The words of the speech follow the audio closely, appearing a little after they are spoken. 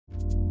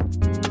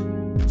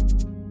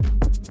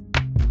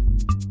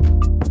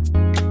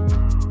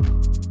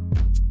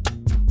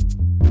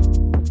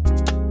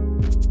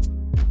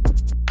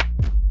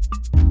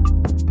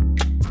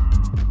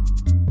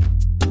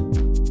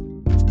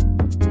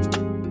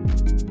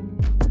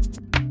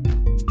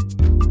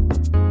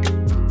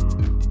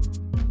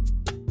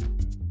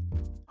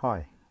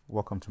Hi,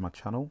 welcome to my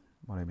channel.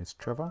 My name is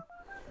Trevor.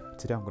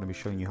 Today I'm going to be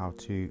showing you how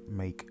to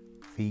make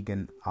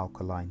vegan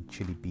alkaline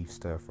chili beef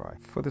stir fry.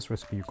 For this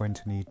recipe you're going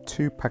to need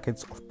 2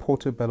 packets of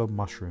Portobello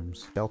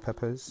mushrooms, bell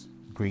peppers,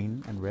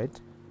 green and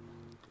red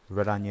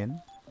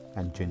onion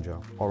and ginger,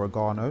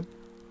 oregano,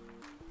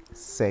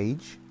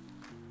 sage,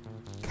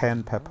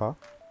 cayenne pepper,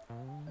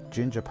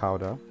 ginger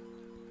powder,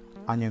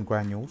 onion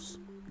granules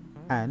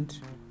and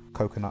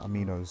coconut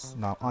aminos.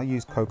 Now I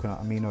use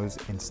coconut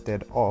aminos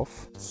instead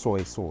of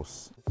soy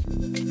sauce.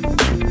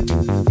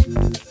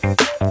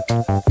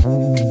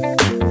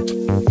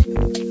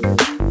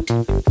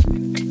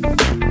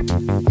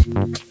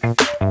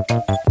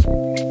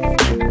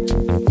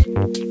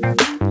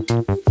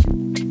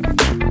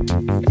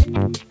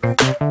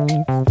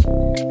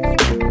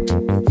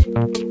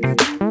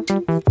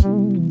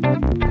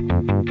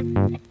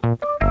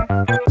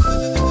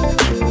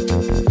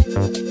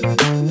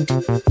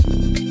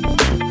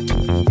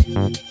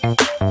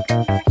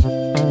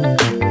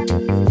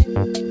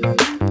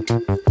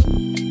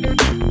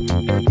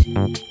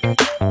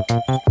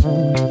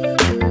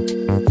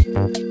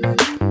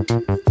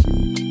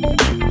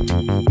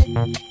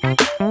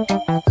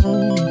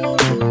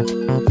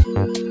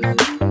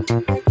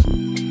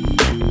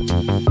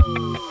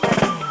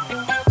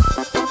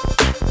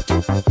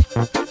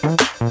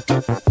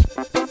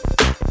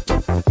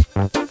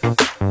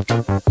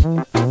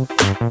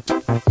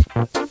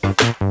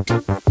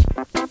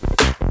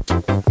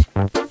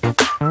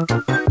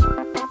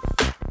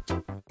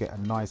 Get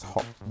a nice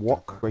hot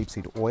wok,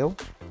 grapeseed oil,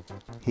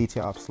 heat it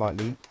up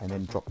slightly and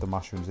then drop the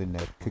mushrooms in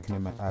there, cooking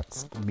them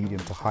at medium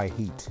to high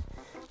heat.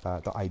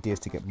 The idea is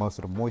to get most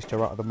of the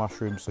moisture out of the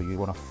mushrooms, so you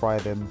want to fry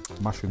them.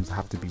 Mushrooms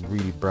have to be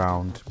really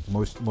browned,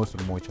 most of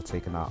the moisture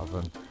taken out of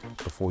them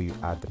before you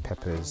add the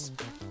peppers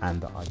and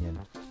the onion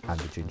and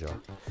the ginger.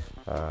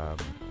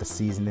 The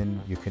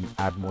seasoning, you can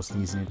add more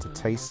seasoning to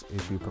taste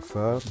if you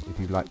prefer. If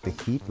you like the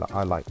heat, like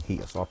I like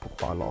heat, so I put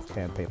quite a lot of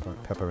cayenne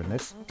pepper in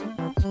this.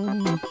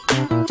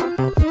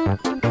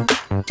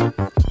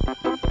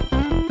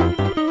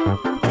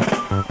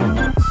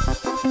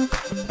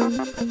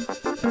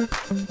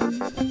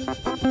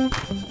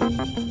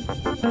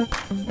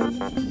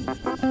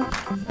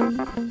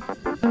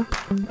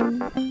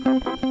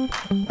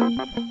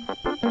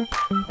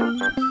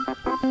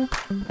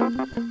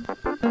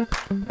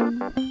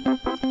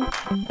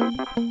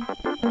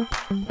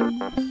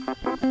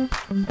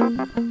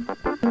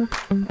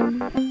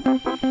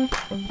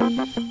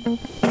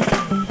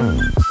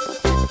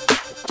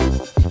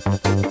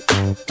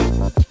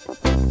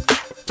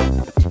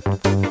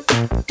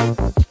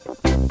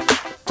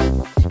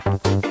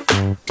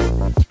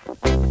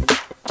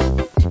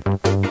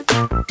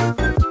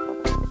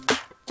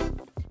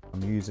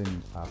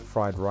 Using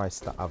fried rice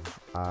that I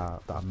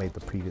made the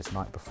previous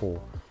night before.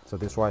 So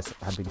this rice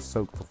had been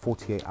soaked for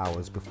 48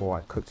 hours before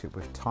I cooked it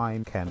with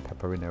thyme, cayenne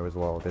pepper in there as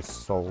well. There's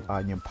salt,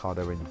 onion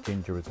powder and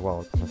ginger as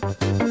well.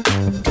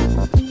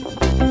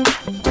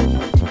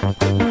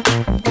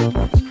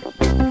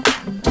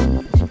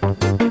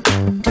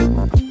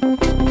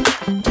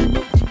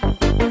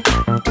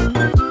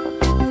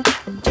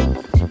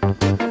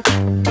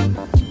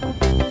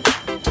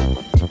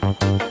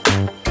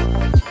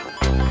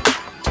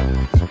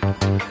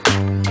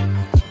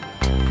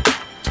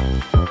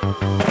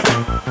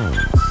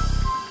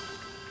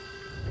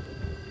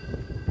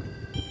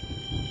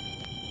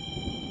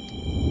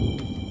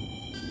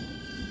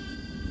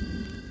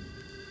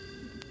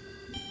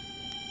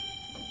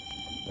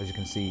 As you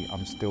can see,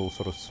 I'm still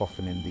sort of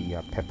softening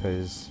the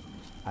peppers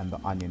and the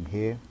onion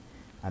here,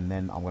 and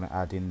then I'm going to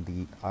add in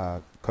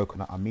the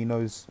coconut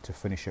aminos to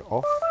finish it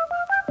off.